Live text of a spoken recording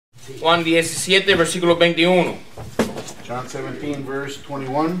Juan 17, versículo 21. John 17, verse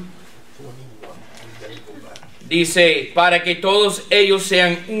 21. Dice, para que todos ellos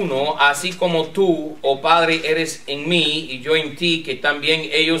sean uno, así como tú, oh Padre, eres en mí y yo en ti, que también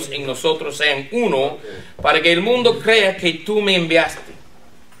ellos en nosotros sean uno, para que el mundo crea que tú me enviaste.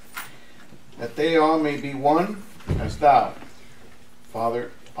 That they all may be one, as thou,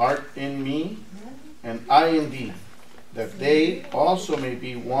 Father, art in me, and I in thee, that they also may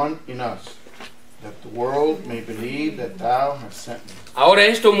be one in us, that the world may believe that thou hast sent me. Ahora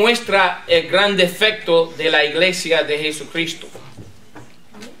esto muestra el gran defecto de la iglesia de Jesucristo.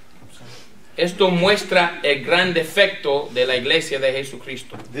 Esto muestra el gran defecto de la iglesia de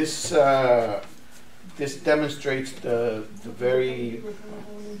Jesucristo. This demonstrates the very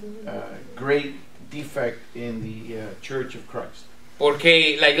great defect in the Church of Christ.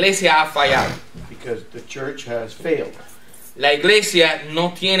 Porque la iglesia ha fallado. Because the church has failed. La iglesia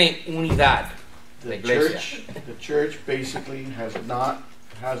no tiene unidad. The church basically has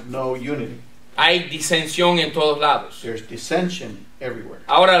no unity. Hay disensión en todos lados. There's dissension everywhere.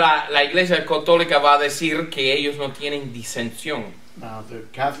 Ahora la iglesia católica va a decir que ellos no tienen disensión. Now the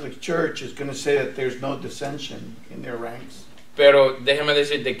Catholic Church is going to say that there's no dissension in their ranks. Pero déjame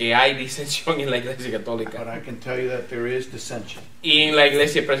decirte que hay disensión en la iglesia católica. But I can tell you that there is dissension. Y en la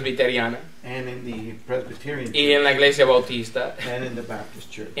iglesia presbiteriana. And in the Presbyterian Church. Y en la iglesia bautista. And in the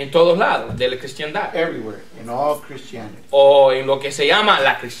Baptist Church. En todos lados de la cristiandad. Everywhere, in all Christianity. O en lo que se llama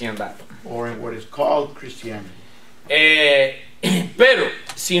la cristiandad. Or in what is called Christianity. Pero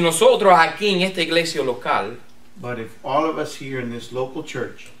si nosotros aquí en esta iglesia local, but if all of us here in this local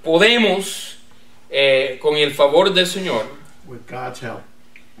church, podemos, con el favor del Señor, with God's help,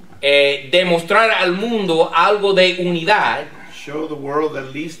 demostrar al mundo algo de unidad, show the world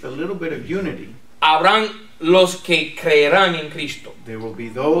at least a little bit of unity, habrán los que creerán en Cristo. There will be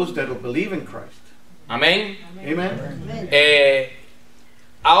those that will believe in Christ. Amén. Amen.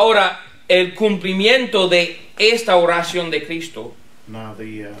 Ahora, el cumplimiento de esta oración de Cristo, now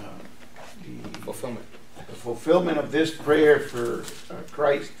the fulfillment of this prayer for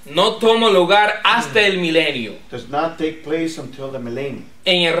Christ, no toma lugar hasta el milenio. Does not take place until the millennium.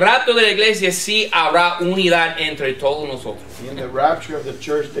 En el rapto de la iglesia sí habrá unidad entre todos nosotros. In the rapture of the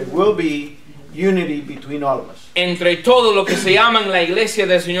church, there will be unity between all of us. Entre todo lo que se llaman la iglesia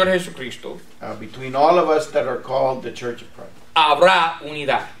del Señor Jesucristo, between all of us that are called the Church of Christ, habrá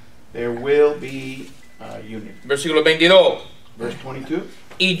unidad. There will be unity. Versículo 22. Verse 22.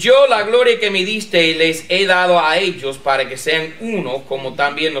 Y yo la gloria que me diste les he dado a ellos para que sean uno, como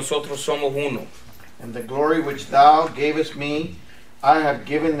también nosotros somos uno. And the glory which thou gavest me, I have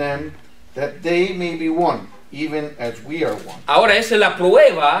given them, that they may be one, even as we are one. Ahora esa es la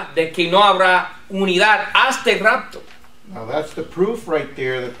prueba de que no habrá unidad hasta el rapto. Now that's the proof right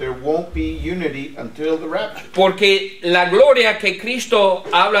there that there won't be unity until the rapture. Porque la gloria que Cristo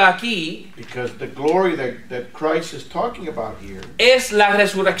habla aquí, because the glory that Christ is talking about here, es la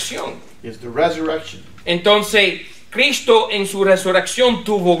resurrección. Is the resurrection. Entonces, Cristo en su resurrección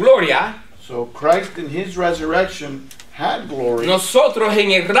tuvo gloria. So Christ in his resurrection had glory. Nosotros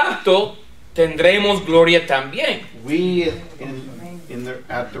en el rapto tendremos gloria también. We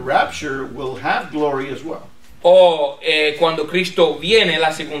at the rapture will have glory as well. O cuando Cristo viene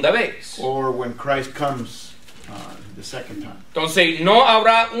la segunda vez. Or when Christ comes the second time. Entonces no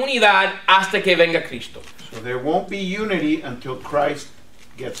habrá unidad hasta que venga Cristo. So there won't be unity until Christ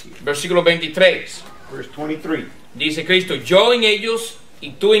gets here. Versículo 23. Verse 23. Dice Cristo, yo en ellos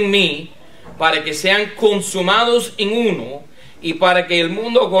y tú en mí, para que sean consumados en uno, y para que el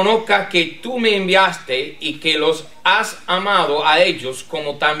mundo conozca que tú me enviaste y que los has amado a ellos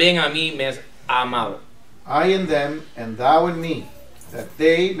como también a mí me has amado. I in them, and thou in me, that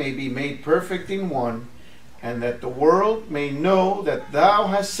they may be made perfect in one, and that the world may know that thou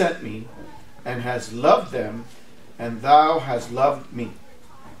hast sent me, and hast loved them, and thou hast loved me.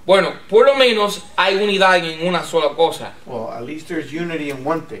 Bueno, por lo menos hay unidad en una sola cosa. Well, at least there's unity in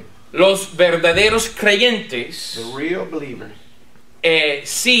one thing. Los verdaderos creyentes, the real believers,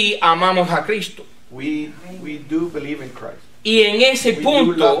 sí amamos a Cristo. We do believe in Christ. Y en ese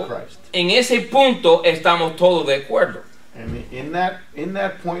punto estamos todos de acuerdo. And in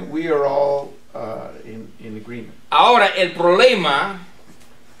that point we are all in agreement. Ahora el problema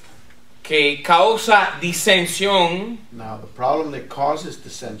que causa disensión, now the problem that causes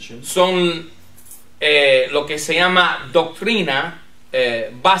dissension, son lo que se llama doctrina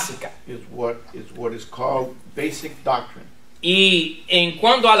básica. Is what is called basic doctrine. Y en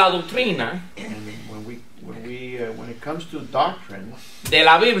cuanto a la doctrina, when it comes to doctrine de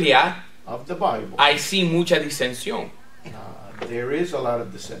la Biblia, of the Bible, hay sí mucha disensión. there is a lot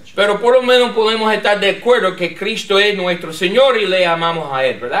of dissension. Pero por lo menos podemos estar de acuerdo que Cristo es nuestro Señor y le amamos a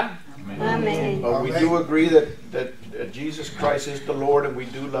Él, ¿verdad? Amén. But we do agree that Jesus Christ is the Lord and we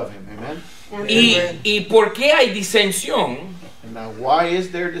do love Him. Amen? ¿Y por qué hay disensión? And now, why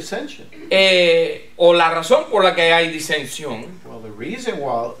is there dissension? O la razón por la que hay disensión. Well, the reason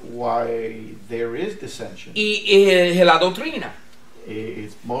why there is dissension Es la doctrina.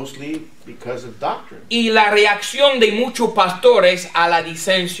 is mostly because of doctrine. Y la reacción de muchos pastores a la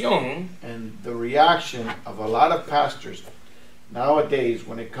disensión And the reaction of a lot of pastors nowadays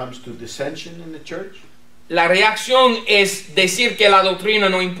when it comes to dissension in the church, la reacción es decir que la doctrina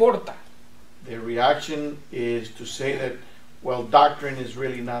no importa. their reaction is to say that, well, doctrine is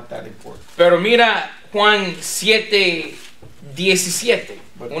really not that important. Pero mira Juan 7:17,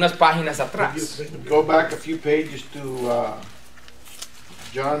 unas páginas atrás. Go back a few pages to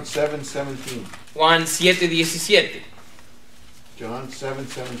John 7:17. Juan 7:17. John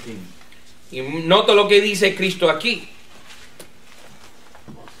 7:17. Y nota lo que dice Cristo aquí.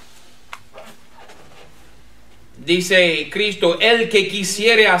 Dice Cristo, el que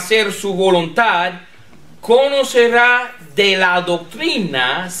quisiere hacer su voluntad, conocerá de la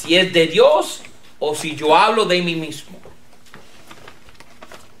doctrina si es de Dios o si yo hablo de mí mismo.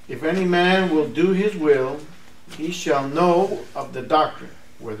 If any man will do his will, he shall know of the doctrine,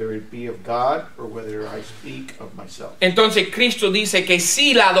 whether it be of God or whether I speak of myself. Entonces Cristo dice que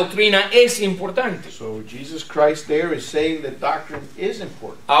sí, la doctrina es importante. So Jesus Christ there is saying that doctrine is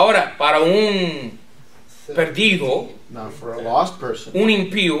important. Ahora, para un perdido, Now for a lost person un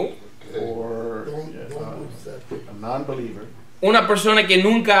impío, or a non-believer, una persona que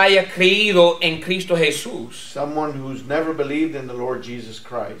nunca haya creído en Cristo Jesús, someone who's never believed in the Lord Jesus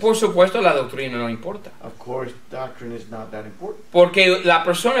Christ, por supuesto la doctrina no importa. of course doctrine is not that important, Porque la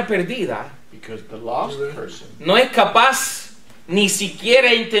persona perdida because the lost person no es capaz ni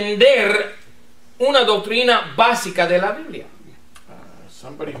siquiera entender una doctrina básica de la Biblia.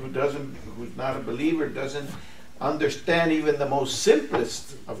 somebody who's not a believer doesn't understand even the most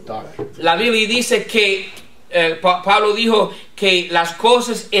simplest of doctrine. La Biblia dice que Pablo dijo que las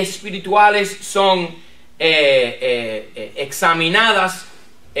cosas espirituales son examinadas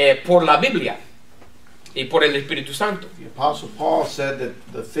por la Biblia y por el Espíritu Santo. The Apostle Paul said that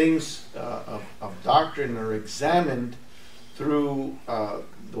the things of doctrine are examined through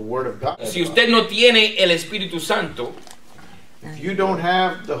the Word of God. Si usted no tiene el Espíritu Santo, If you don't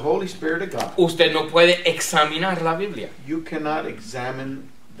have the Holy Spirit of God, usted no puede examinar la Biblia. you cannot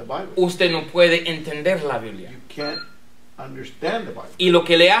examine the Bible. Usted no puede entender la Biblia. You can't understand the Bible. Y lo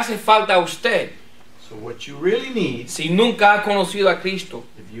que le hace falta a usted, So what you really need, si nunca ha conocido a Cristo,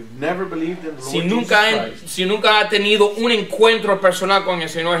 if you've never believed in the Lord si Jesus Christ, si nunca ha tenido un encuentro personal con el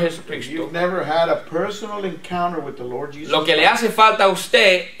Señor if Jesucristo, you've never had a personal encounter with the Lord Jesus lo que le Christ, hace falta a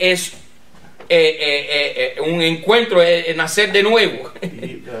usted es un encuentro, nacer de nuevo.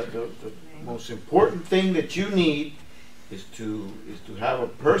 the most important thing that you need is to have a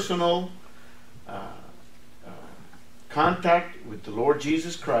personal contact with the Lord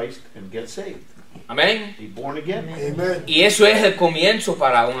Jesus Christ and get saved. Amén. Be born again. Amen. Y eso es el comienzo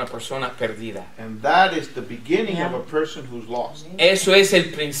para una persona perdida. And that is the beginning of a person who's lost. Eso es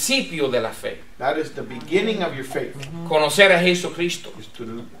el principio de la fe. That is the beginning of your faith, Conocer a Jesucristo. is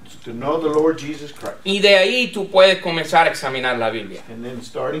to know the Lord Jesus Christ. Y de ahí tú puedes comenzar a examinar la Biblia. And then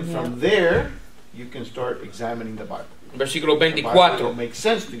starting from there, you can start examining the Bible. Versículo The Bible 24. will make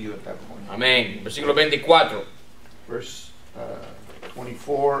sense to you at that point. Amén. Versículo 24. Verse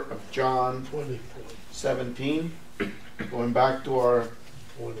 24 of John 24. 17. Going back to our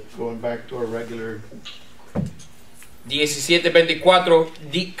regular.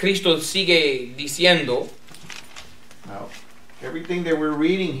 17:24. Cristo sigue diciendo. Now, everything that we're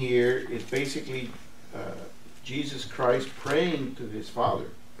reading here is basically Jesus Christ praying to his Father,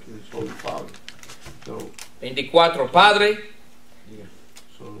 to his Holy Father. So 24. Padre,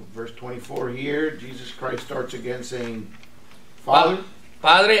 verse 24 here, Jesus Christ starts again saying, Father,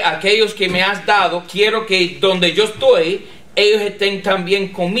 Padre, aquellos que me has dado, quiero que donde yo estoy, ellos estén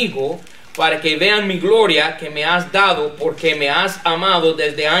también conmigo, para que vean mi gloria que me has dado, porque me has amado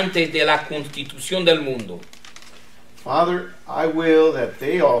desde antes de la constitución del mundo. Father, I will that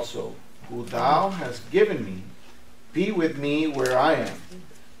they also, who thou hast given me, be with me where I am,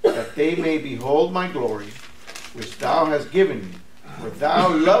 that they may behold my glory, which thou hast given me, for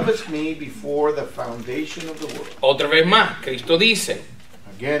thou lovest me before the foundation of the world. Otra vez más, Cristo dice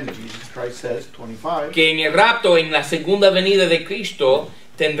Again, Jesus Christ says, 25, que en el rapto, en la segunda venida de Cristo,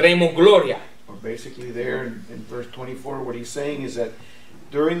 tendremos gloria. or basically there in verse 24, what he's saying is that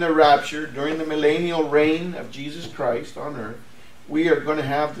during the rapture, during the millennial reign of Jesus Christ on earth, we are going to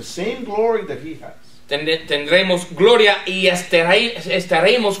have the same glory that he has. Tendremos gloria y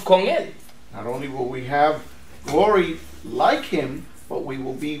estaremos con él. Not only will we have glory like him, but we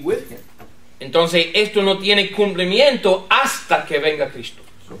will be with him. Entonces esto no tiene cumplimiento hasta que venga Cristo.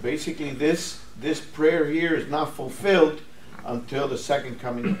 So basically this prayer here is not fulfilled until the second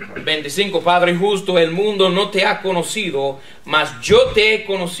coming of Christ. 25. Padre justo, el mundo no te ha conocido, mas yo te he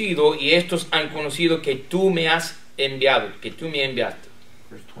conocido y estos han conocido que tú me has enviado, que tú me enviaste.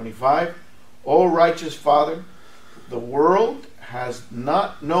 Verse 25. O righteous Father, the world has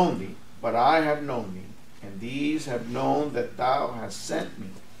not known thee, but I have known thee, and these have known that thou hast sent me.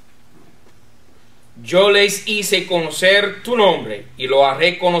 Yo les hice conocer tu nombre y lo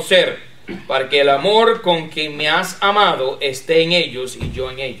haré conocer, para que el amor con que me has amado esté en ellos y yo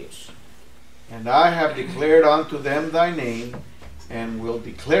en ellos. And I have declared unto them thy name, and will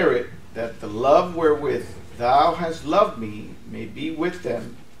declare it, that the love wherewith thou hast loved me may be with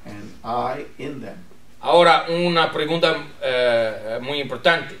them, and I in them. Ahora una pregunta muy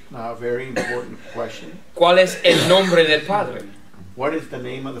importante. Now a very important question. ¿Cuál es el nombre del Padre? What is the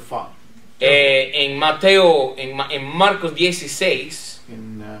name of the Father? En Mateo, en Marcos 16,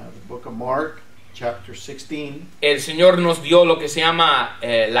 In the book of Mark, chapter 16, el Señor nos dio lo que se llama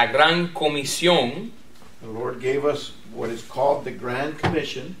la Gran Comisión the Lord gave us what is called the Grand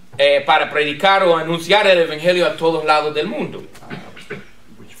Commission, para predicar o anunciar el Evangelio a todos lados del mundo.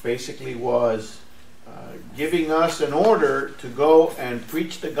 which basically was giving us an order to go and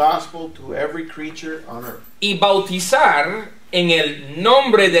preach the gospel to every creature on earth. Y bautizar en el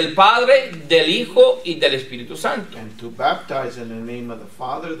nombre del Padre, del Hijo y del Espíritu Santo. And to baptize in the name of the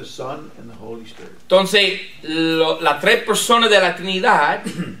Father, the Son, and the Holy Spirit. Entonces, las tres personas de la Trinidad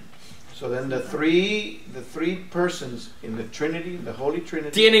So then the three persons in the Trinity, the Holy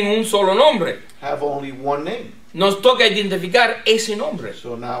Trinity, tienen un solo nombre. have only one name. Nos toca identificar ese nombre.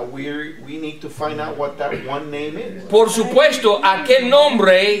 So now we need to find out what that one name is. Por supuesto, aquel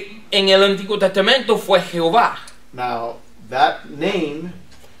nombre en el Antiguo Testamento fue Jehová. Now, that name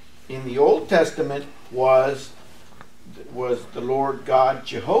in the Old Testament was the Lord God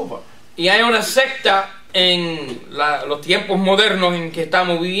Jehovah. Y hay una secta en los tiempos modernos en que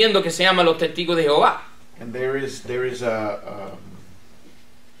estamos viviendo que se llama los Testigos de Jehová. And there is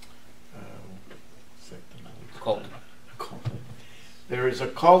Cult. there is a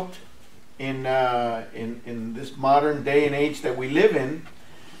cult in this modern day and age that we live in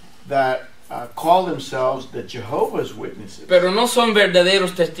that call themselves the Jehovah's Witnesses. Pero no son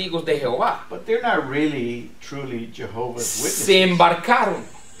verdaderos testigos de Jehová. But they're not really truly Jehovah's Witnesses. Se embarcaron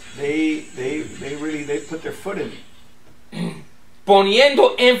They put their foot in it.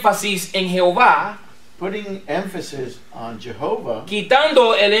 poniendo énfasis en Jehová, Putting emphasis on Jehovah,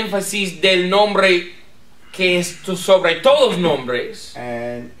 quitando el énfasis del nombre que es sobre todos nombres,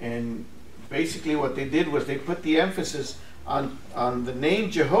 and basically what they did was they put the emphasis on the name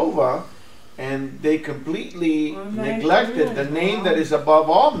Jehovah, and they completely neglected the name that is above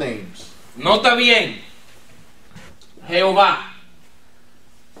all names. Nota bien, Jehová.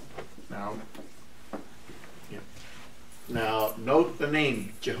 Now note the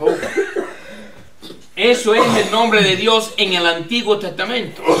name Jehovah. Eso es el nombre de Dios en el Antiguo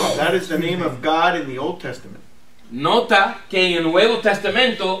Testamento. That is the name of God in the Old Testament. Nota que en el Nuevo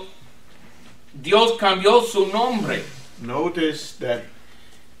Testamento Dios cambió su nombre. Notice that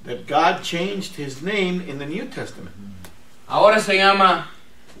God changed his name in the New Testament. Ahora se llama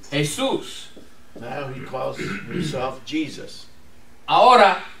Jesús. Now he calls himself Jesus.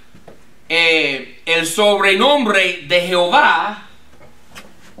 Ahora el sobrenombre de Jehová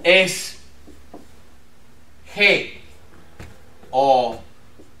es Je o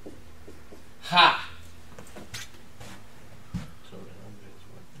Ja.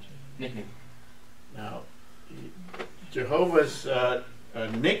 Now, Jehovah's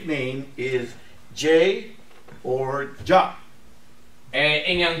nickname is J or Jah.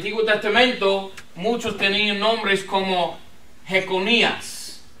 En el Antiguo Testamento muchos tenían nombres como Jeconías.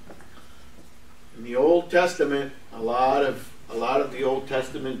 In the Old Testament, a lot of the Old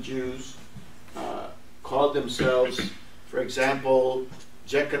Testament Jews called themselves, for example,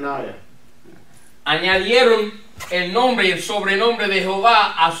 Jeconiah. Añadieron el nombre y el sobrenombre de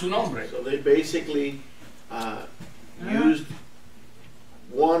Jehová a su nombre. So they basically used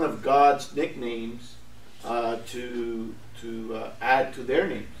one of God's nicknames to add to their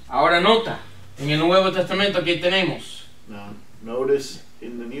names. Ahora nota, en el Nuevo Testamento aquí tenemos. Now, notice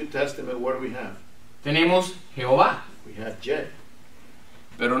in the New Testament, what do we have? Tenemos Jehová. We have J.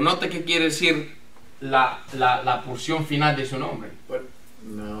 Pero nota que quiere decir la porción final de su nombre. But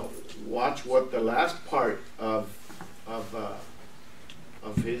now, watch what the last part of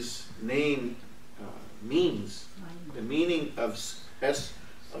of his name means. The meaning of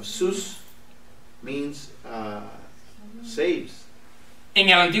sus means saves. En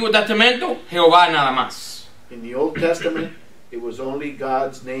el Antiguo Testamento, Jehová nada más. In the Old Testament, it was only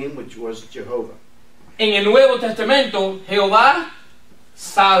God's name, which was Jehovah. En el Nuevo Testamento, Jehová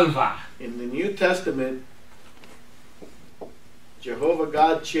salva. In the New Testament, Jehovah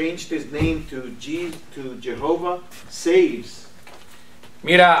God changed his name to Jehovah saves.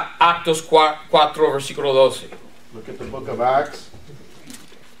 Mira Actos 4, versículo 12. Look at the book of Acts.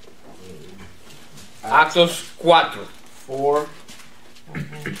 Actos 4. 4.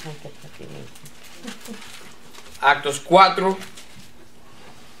 Actos 4,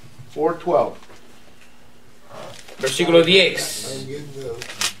 4:12. versículo 10.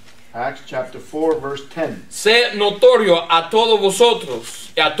 Acts chapter 4, verse 10. Sé notorio a todos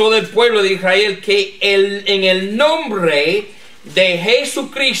vosotros, a todo el pueblo de Israel, que en el nombre de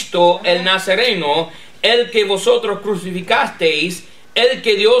Jesucristo el Nazareno, el que vosotros crucificasteis, el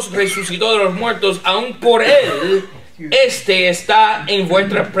que Dios resucitó de los muertos, aun por él, este está en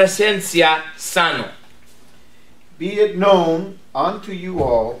vuestra presencia sano. Be it known unto you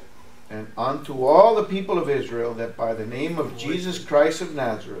all, and unto all the people of Israel, that by the name of Jesus Christ of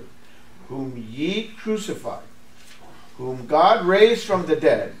Nazareth, whom ye crucified, whom God raised from the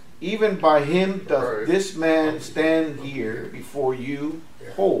dead, even by him doth this man stand here before you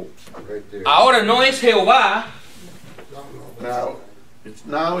whole. Ahora no es Jehová,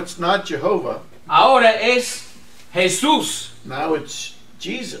 Now it's not Jehovah. ahora es Jesús. Now it's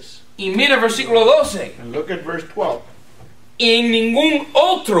Jesus. Y mira el versículo 12. And look at verse 12. Y en ningún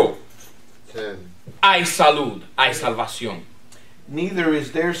otro hay salud, hay salvación. Neither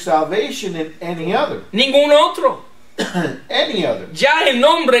is there salvation in any other. Ningún otro. Any other. Ya el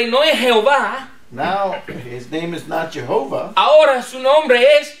nombre no es Jehová, Now his name is not Jehovah. ahora su nombre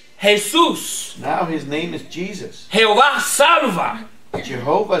es Jesús. Now his name is Jesus. Jehová salva.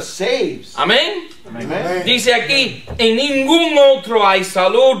 Jehovah saves. Amén. Amen. Dice aquí, en ningún otro hay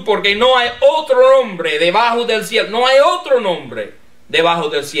salud, porque no hay otro nombre debajo del cielo. No hay otro nombre debajo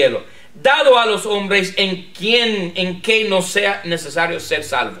del cielo dado a los hombres en que no sea necesario ser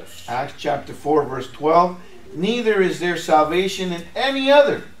salvos. Acts chapter 4 verse 12. Neither is there salvation in any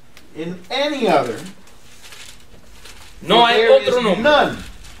other. In any other. No For hay there otro is nombre. none.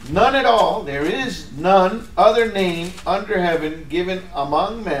 None at all. There is none other name under heaven given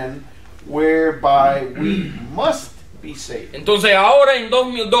among men whereby we must be saved. Entonces ahora en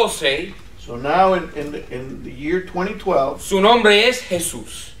 2012 So now in the year 2012, su nombre es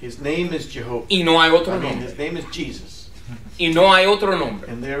Jesús his name is Jehovah. y no hay otro His nombre. name is Jesus. Y no hay otro nombre.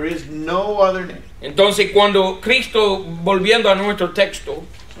 And there is no other name. Entonces cuando Cristo, volviendo a nuestro texto,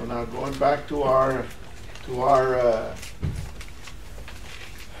 So now going back to our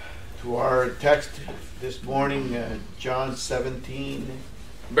text this morning, John 17,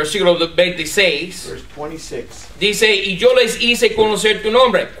 versículo 26, verse 26. dice, y yo les hice conocer tu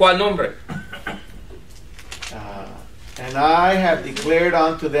nombre. ¿Cuál nombre? And I have declared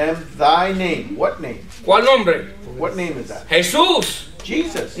unto them thy name. What name? ¿Cuál nombre? What name is that? Jesús.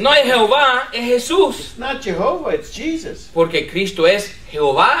 Jesus. No es Jehová, es Jesús. It's not Jehovah, it's Jesus. Porque Cristo es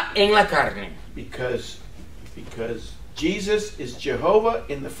Jehová en la carne. Because Jesus is Jehovah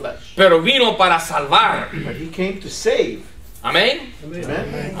in the flesh. Pero vino para salvar. But he came to save. Amén.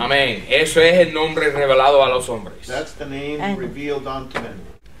 Amen. Amén. Eso es el nombre revelado a los hombres. That's the name revealed unto men.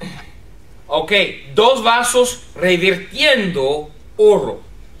 Ok, dos vasos revirtiendo oro.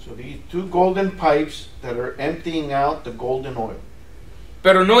 So these two golden pipes that are emptying out the golden oil.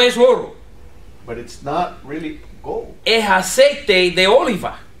 Pero no es oro, But it's not really gold. es aceite de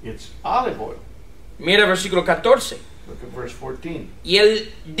oliva. It's olive oil. Mira el versículo 14. Look at verse 14. Y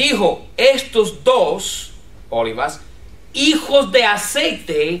él dijo, estos dos olivas, hijos de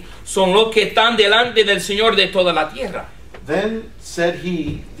aceite, son los que están delante del Señor de toda la tierra. Then said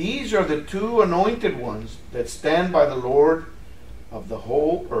he, these are the two anointed ones that stand by the Lord of the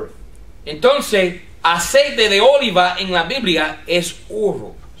whole earth. Entonces, aceite de oliva en la Biblia es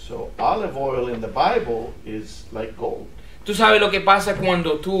oro. So olive oil in the Bible is like gold. Tú sabes lo que pasa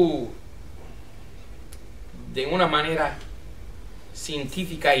cuando tú, de una manera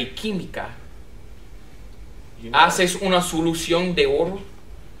científica y química, You know, haces una solución de oro.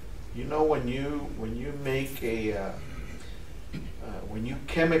 you know when you make when you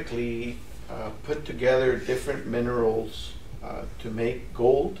chemically put together different minerals to make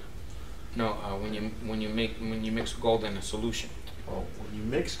gold. No, when you mix gold in a solution. Oh, when you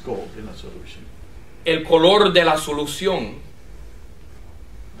mix gold in a solution, El color de la solución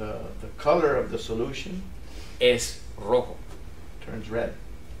the color of the solution es rojo. turns red.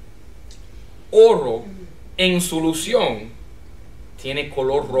 oro en solución tiene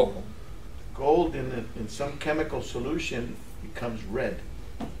color rojo. Gold in some chemical solution becomes red.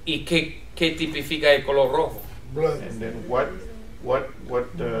 ¿Y qué tipifica el color rojo? Blood. And then what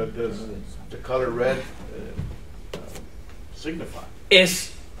does the color red signify?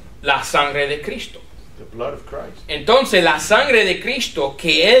 Es la sangre de Cristo. The blood of Christ. Entonces la sangre de Cristo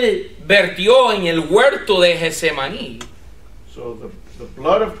que Él vertió en el huerto de Getsemaní So the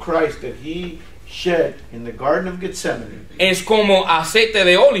blood of Christ that he shed in the Garden of Gethsemane es como aceite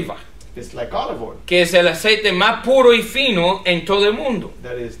de oliva, is like olive oil. que es el aceite más puro y fino en todo el mundo.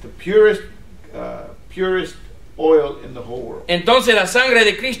 That is the purest oil in the whole world. Entonces la sangre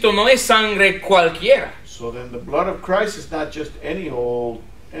de Cristo no es sangre cualquiera. So then the blood of Christ is not just any old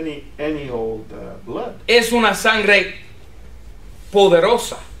blood. Es una sangre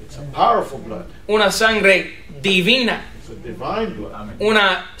poderosa, It's a powerful blood. una sangre divina, It's a divine blood.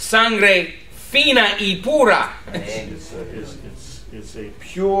 una sangre fina y pura. It's a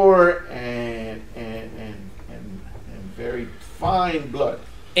pure and very fine blood.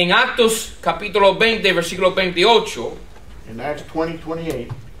 En Actos capítulo 20, versículo 28, In Acts 20:28,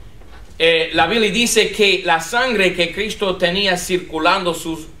 la Biblia dice que la sangre que Cristo tenía circulando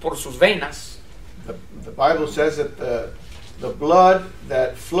por sus venas the Bible says that the blood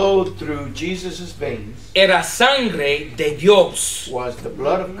that flowed through Jesus' veins era sangre de Dios. was the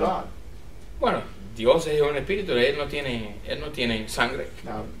blood of God. Bueno, Dios es un espíritu, Él no tiene sangre.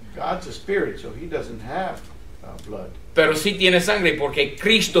 Now, God's a spirit, so he doesn't have blood. Pero sí tiene sangre porque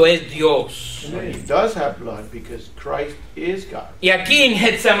Cristo es Dios. But he does have blood because Christ is God. Y aquí en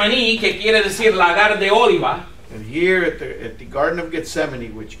Getsemaní, que quiere decir lagar de oliva, And here at the Garden of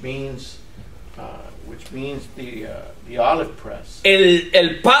Gethsemane, which means the olive press,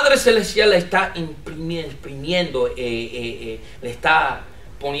 el Padre Celestial le está imprimiendo, le está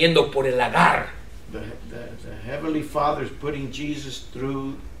poniendo por el lagar. the Heavenly Father is putting Jesus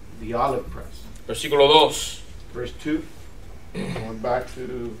through the olive press. Versículo 2. Verse 2, going back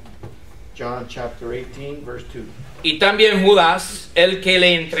to John chapter 18, verse 2. Y también Judas, el que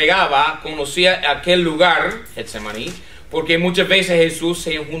le entregaba, conocía aquel lugar, Getsemaní, porque muchas veces Jesús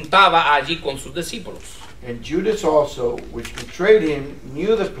se juntaba allí con sus discípulos. And Judas also, which betrayed him,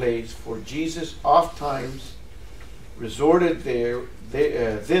 knew the place, for Jesus ofttimes resorted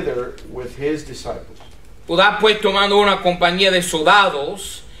thither with his disciples. Judas, pues, tomando una compañía de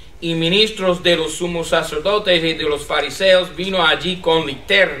soldados y ministros de los sumos sacerdotes y de los fariseos, vino allí con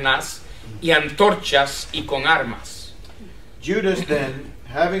linternas y antorchas y con armas. Judas then,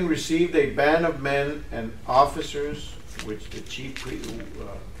 having received a band of men and officers, which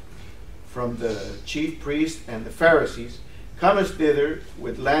from the chief priests and the Pharisees, cometh thither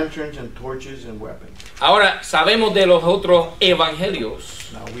with lanterns and torches and weapons. Ahora sabemos de los otros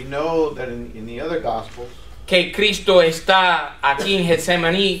evangelios Now we know that in the other Gospels, que Cristo está aquí en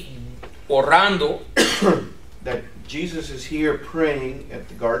Getsemaní orando that Jesus is here praying at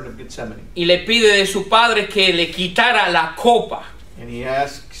the Garden of Gethsemane. y le pide de su padre que le quitara la copa. And he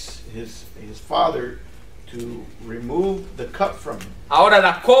asks his father to remove the cup from him. Ahora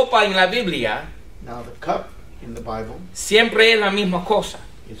la copa en la Biblia Now the cup in the Bible siempre es la misma cosa.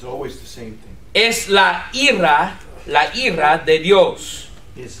 is always the same thing. Es la ira de Dios.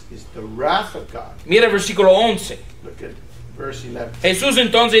 Is the wrath of God. Mira el versículo 11. Look at verse 11. Jesús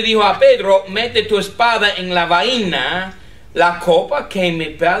entonces dijo a Pedro: mete tu espada en la vaina, la copa que mi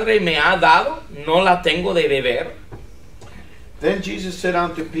padre me ha dado, ¿no la tengo de beber? Then Jesus said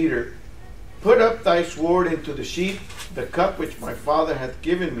unto Peter, put up thy sword into the sheath, the cup which my Father hath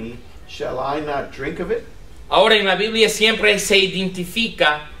given me, shall I not drink of it? Ahora en la Biblia siempre se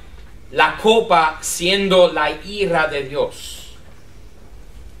identifica la copa siendo la ira de Dios.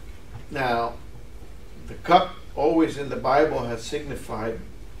 Now, the cup always in the Bible has signified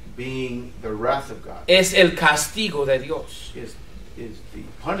being the wrath of God. Es el castigo de Dios. Is the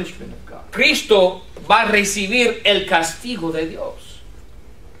punishment of God. Cristo va a recibir el castigo de Dios.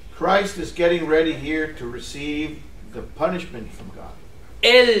 Christ is getting ready here to receive the punishment from God.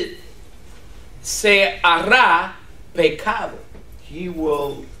 Él se hará pecado. He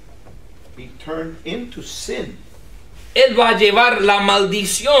will be turned into sin. Él va a llevar la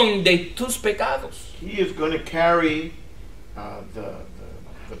maldición de tus pecados. He is going to carry the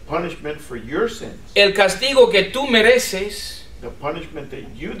punishment for your sins. El castigo que tú mereces, The punishment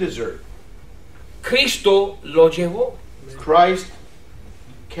that you deserve. Cristo lo llevó. Christ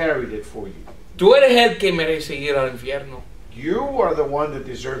carried it for you. Tú eres el que merece ir al infierno. You are the one that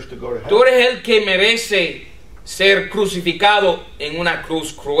deserves to go to Tú hell. eres el que merece ser crucificado en una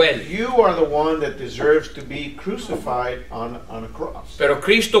cruz cruel. You are the one that deserves to be crucified on a cross. Pero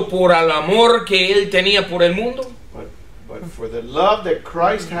Cristo, por el amor que Él tenía por el mundo, But for the love that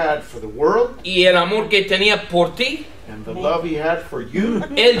Christ had for the world, y el amor que tenía por ti, and the love He had for you,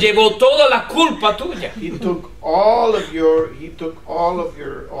 Él llevó toda la culpa tuya. He took all of your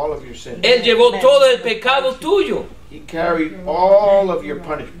sin. Él llevó todo el pecado tuyo He carried all of your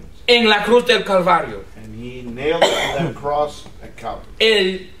punishments, en la cruz del Calvario. and He nailed it on that cross at Calvary.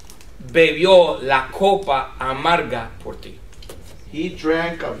 Él bebió la copa amarga por ti. He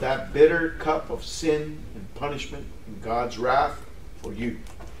drank of that bitter cup of sin and punishment and God's wrath for you.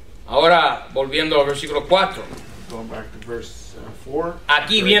 Ahora, volviendo al versículo 4. Going back to verse 4.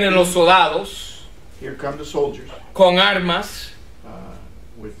 Aquí vienen los soldados Here come the soldiers con armas,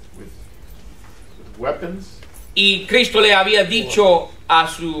 with weapons. y Cristo le había dicho a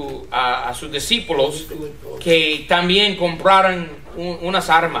sus discípulos que también compraran unas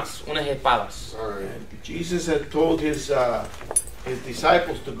armas, unas espadas. And Jesus had told his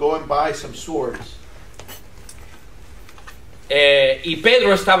disciples to go and buy some swords. Y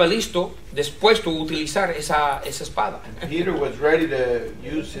Pedro estaba listo, dispuesto a utilizar esa espada. Peter was ready to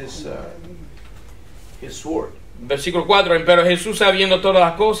use his sword. Versículo 4. Pero Jesús, sabiendo todas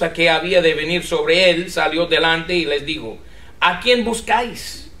las cosas que había de venir sobre él, salió delante y les dijo: ¿A quién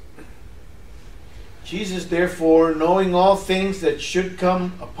buscáis? Jesus therefore, knowing all things that should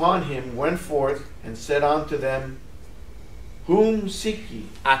come upon him, went forth and said unto them, Whom seek ye?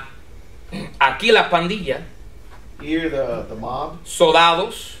 Aquí la pandilla, Here the mob,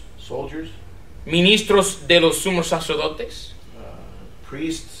 soldados, soldiers, ministros de los sumos sacerdotes,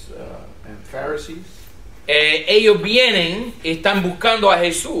 priests and Pharisees. Ellos vienen, están buscando a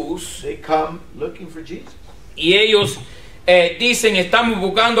Jesús, They come looking for Jesus. y ellos dicen: estamos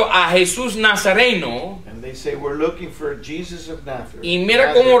buscando a Jesús Nazareno. And they say, we're looking for Jesus of Nazareth. Y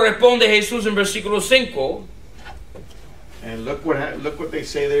mira cómo responde Jesús en versículo 5. And look what they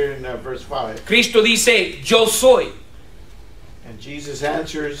say there in verse 5. Cristo dice: yo soy. And Jesus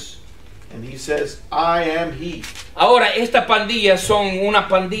answers, and he says, I am he. Ahora, esta pandilla son una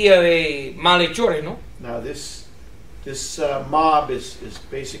pandilla de malhechores, ¿no? Now this mob is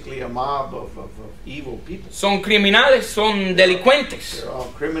basically a mob of evil people. Son criminales, son delincuentes. They're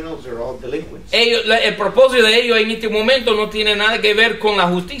all criminals, they're all delinquents. El propósito de ellos en este momento no tiene nada que ver con la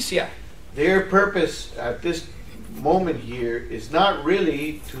justicia. Their purpose at this moment here is not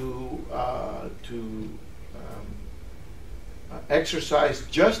really to exercise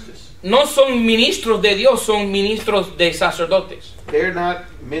justice. No son ministros de Dios, son ministros de sacerdotes. They're not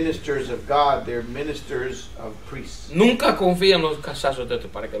ministers of God, they're ministers of priests. Nunca confía en los sacerdotes,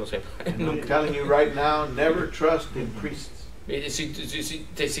 para que lo sepan. And I'm telling you right now, never trust in priests. Si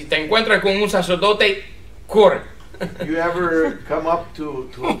te encuentras con un sacerdote, corre. You ever come up to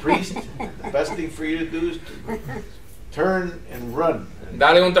a priest, the best thing for you to do is to turn and run.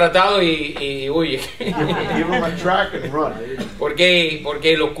 Dale un tratado y huye. Give them a track and run.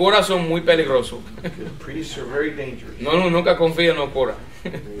 Porque los curas son muy peligrosos. Because priests are very dangerous. No, nunca confío en los curas.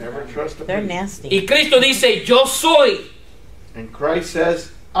 Never trust a They're priest. nasty. Y Cristo dice: yo soy. And Christ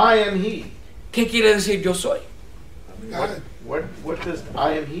says, I am he. ¿Qué quiere decir yo soy? What does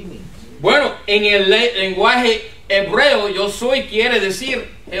I am he mean? Bueno, en el lenguaje hebreo, yo soy quiere decir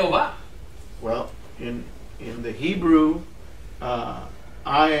Jehová. Well, in the Hebrew, I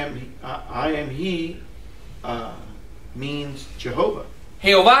am he means Jehovah.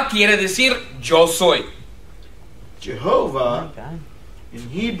 Jehová quiere decir yo soy. Jehovah Oh, God. in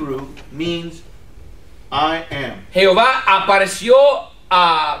Hebrew means I am. Jehová apareció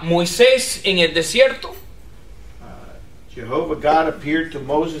a Moisés en el desierto, Jehovah God appeared to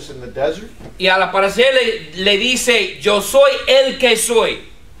Moses in the desert, y al aparecer le dice: yo soy el que soy.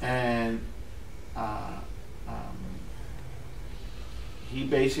 and he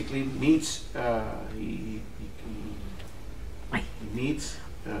basically meets he meets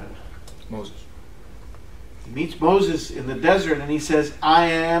Moses. he meets Moses in the desert, and he says, I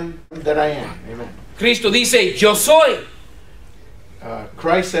am that I am. Amen. Cristo dice: yo soy.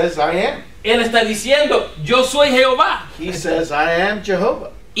 Christ says, I am. Él está diciendo: yo soy Jehová. He says, I am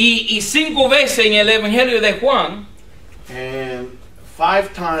Jehovah. Y 5 veces en el Evangelio de Juan, And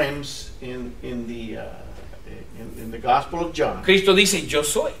 5 times in the Gospel of John, Cristo dice: yo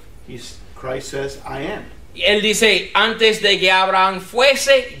soy. Christ says, I am. Y él dice: antes de que Abraham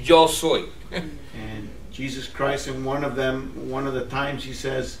fuese, yo soy. And Jesus Christ, in one of the times, he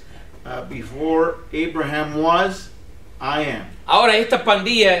says, before Abraham was, I am. Ahora, esta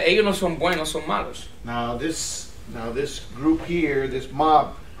pandilla, ellos no son buenos, son malos. Now this group here, this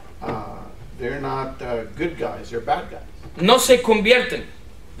mob, good guys. They're bad guys. No se convierten.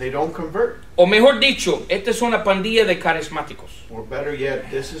 They don't convert. O mejor dicho, esta es una pandilla de carismáticos. Or better yet,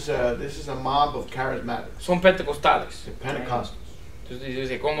 this is a mob of charismatics. Son pentecostales. The Pentecostals. Entonces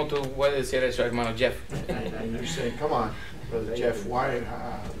dice, ¿cómo tú puedes decir eso, hermano Jeff? And you say, come on, Brother Jeff, why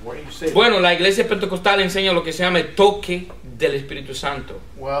do you say Bueno, la iglesia pentecostal enseña lo que se llama el toque del Espíritu Santo.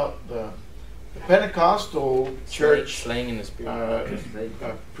 Well, the Pentecostal church Slaying in the Spirit.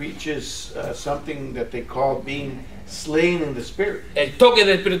 preaches something that they call being slain in the Spirit. El toque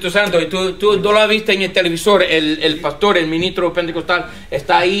del Espíritu Santo, y tú lo has visto en el televisor, el pastor, el ministro pentecostal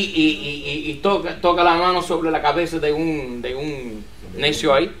está ahí y toca la mano sobre la cabeza de un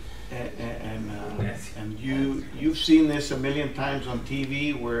necio ahí. And you've seen this a million times on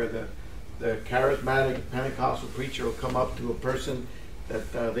TV, where the charismatic Pentecostal preacher will come up to a person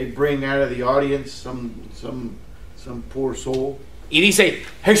that they bring out of the audience, some poor soul, Y dice,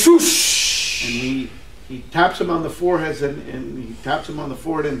 Jesús. and he taps him on the forehead and he taps him on the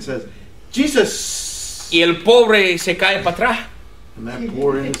forehead and says, Jesus. Y el pobre se cae para atrás. And that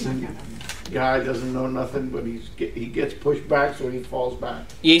poor innocent guy doesn't know nothing, but he gets pushed back, so he falls back.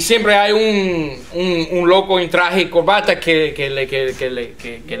 Y siempre hay un loco en traje y corbata que le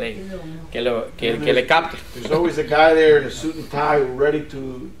capte. There's always a guy there in a suit and tie ready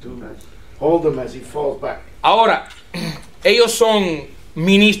to hold him as he falls back. Ahora, ellos son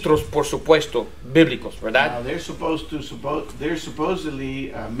ministros, por supuesto, bíblicos, Now ¿verdad? they're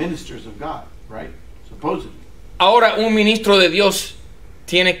supposedly ministers of God, right? Supposedly. Ahora, un ministro de Dios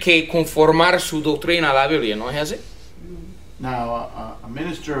tiene que conformar su doctrina a la Biblia, ¿no es así? Now a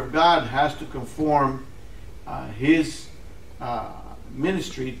minister of God has to conform his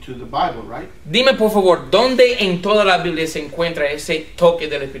ministry to the Bible, right? Dime, por favor, ¿dónde en toda la Biblia se encuentra ese toque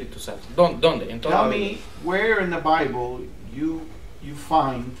del Espíritu Santo? ¿Dónde? En toda Tell la me Biblia. where in the Bible you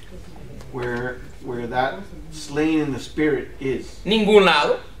find where that slain in the Spirit is. Ningún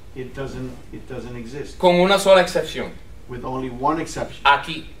lado, It doesn't exist, con una sola excepción. with only one exception.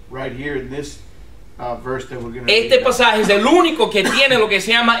 Aquí. Right here in this verse that we're going to Este read. pasaje es el único que tiene lo que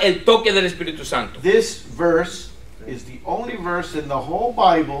se llama el toque del Espíritu Santo. This verse is the only verse in the whole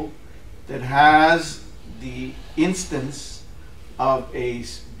Bible that has the instance of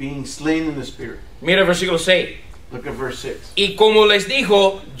being slain in the Spirit. Mira el versículo 6. Look at verse 6. Y como les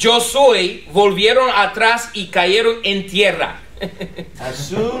dijo, yo soy, volvieron atrás y cayeron en tierra. As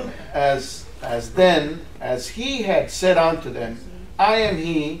soon as he had said unto them, I am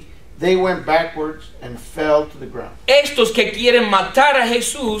he, they went backwards and fell to the ground. Estos que quieren matar a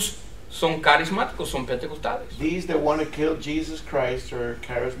Jesús son carismáticos, son pentecostales. These that want to kill Jesus Christ are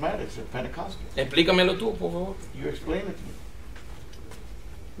charismatics, they're Pentecostals. Explícamelo tú, por favor. You explain it to me.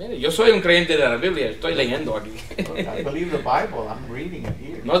 Mire, yo soy un creyente de la Biblia, estoy leyendo aquí. I believe the Bible, I'm reading it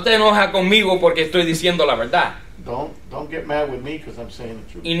here. No te enojas conmigo porque estoy diciendo la verdad. Don't get mad with me because I'm saying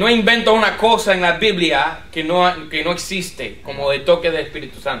the truth. Y no invento una cosa en la Biblia que no existe, como el toque del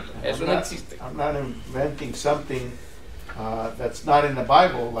Espíritu Santo. Eso no existe. I'm not inventing something that's not in the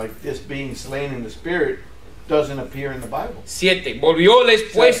Bible, like this being slain in the Spirit doesn't appear in the Bible. 7. Volvióles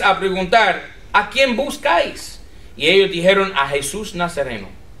pues a preguntar, ¿a quién buscáis? Y ellos dijeron, a Jesús Nazareno.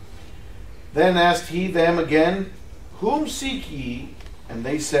 Then asked he them again, whom seek ye? And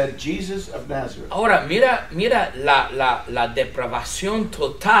they said, Jesus of Nazareth. Ahora, mira la depravación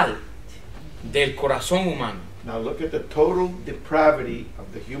total del corazón humano. Now look at the total depravity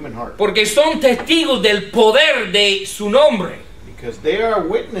of the human heart. Porque son testigos del poder de su nombre. Because they are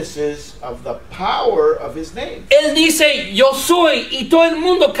witnesses of the power of his name. Él dice, yo soy, y todo el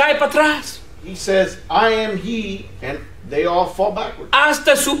mundo cae para atrás. He says, I am he, and they all fall backwards.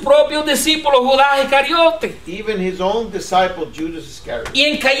 Hasta su propio discípulo Judas Iscariote. Even his own disciple Judas Iscariot. Y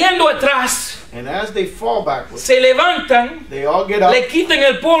en cayendo atrás, And as they fall backwards, se levantan, they all get up, le quitan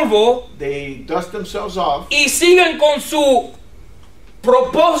el polvo they dust themselves off, y sigan con su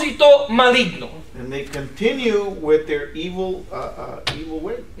propósito maligno. and they continue with their evil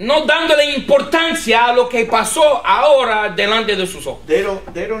way. No dándole importancia a lo que pasó ahora delante de sus ojos. They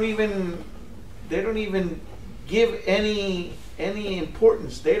don't even give any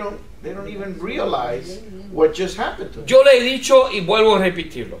importance. They don't even realize what just happened to them. Yo le he dicho y vuelvo a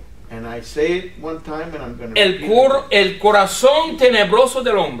repetirlo. And I say it one time, and I'm going to repeat it. El corazón tenebroso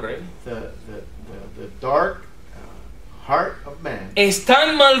del hombre The dark heart of man es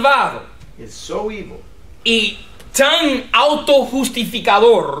tan malvado is so evil, y tan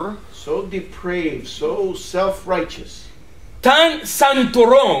autojustificador, so depraved, so self-righteous, tan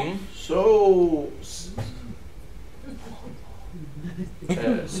santurrón, so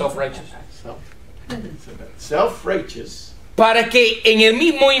self-righteous, self-righteous, para que en el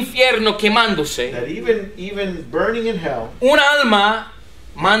mismo infierno quemándose, that even burning in hell, un alma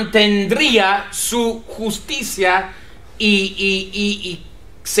mantendría su justicia y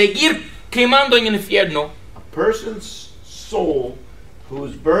seguir quemando en el infierno. a person's soul who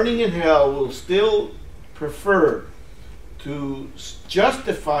is burning in hell will still prefer to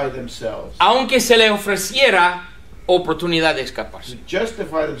justify themselves, Aunque se le ofreciera oportunidad de escaparse. to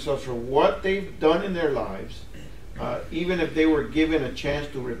justify themselves for what they've done in their lives, even if they were given a chance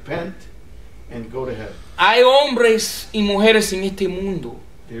to repent and go to heaven. Hay hombres y mujeres en este mundo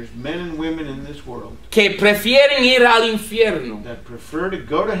There's men and women in this world que prefieren ir al infierno that prefer to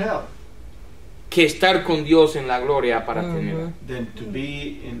go to hell que estar con Dios en la gloria para tener. than to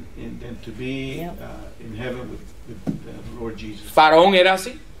be in heaven with the Lord Jesus. Faraón era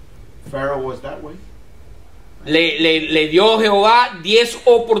así. Pharaoh was that way. Le dio Jehová 10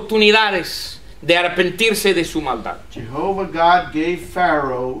 oportunidades de arrepentirse de su maldad. Jehovah God gave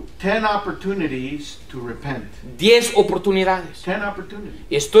Pharaoh 10 opportunities to repent. 10 oportunidades. 10 opportunities.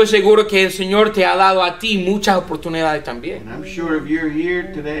 Y estoy seguro que el Señor te ha dado a ti muchas oportunidades también. And I'm sure if you're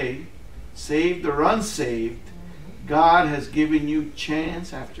here today, saved or unsaved, God has given you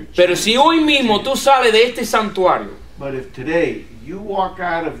chance after chance. Pero si hoy mismo tú sales de este santuario But if today you walk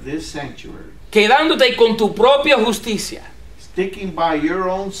out of this sanctuary, quedándote con tu propia justicia, sticking by your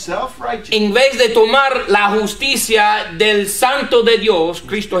own self-righteousness, en vez de tomar la justicia del Santo de Dios,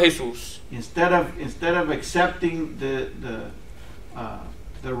 Cristo Jesús, instead of accepting the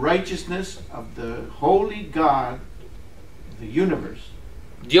righteousness of the holy God, the universe,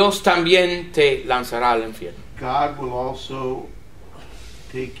 Dios también te lanzará al infierno. God will also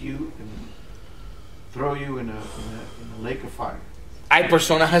take you and throw you in a lake of fire. Hay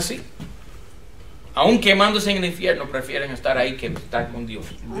personas así. Aún quemándose en el infierno, prefieren estar ahí que estar con Dios.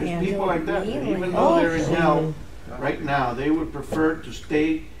 And there's people like that, even though they're in hell right now, they would prefer to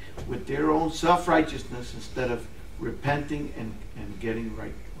stay with their own self-righteousness instead of repenting and getting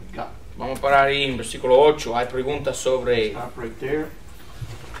right with God. Vamos a parar ahí en versículo 8. Hay preguntas sobre Stop right there.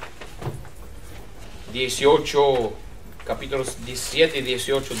 18, capítulos 17 y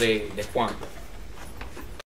 18 de Juan.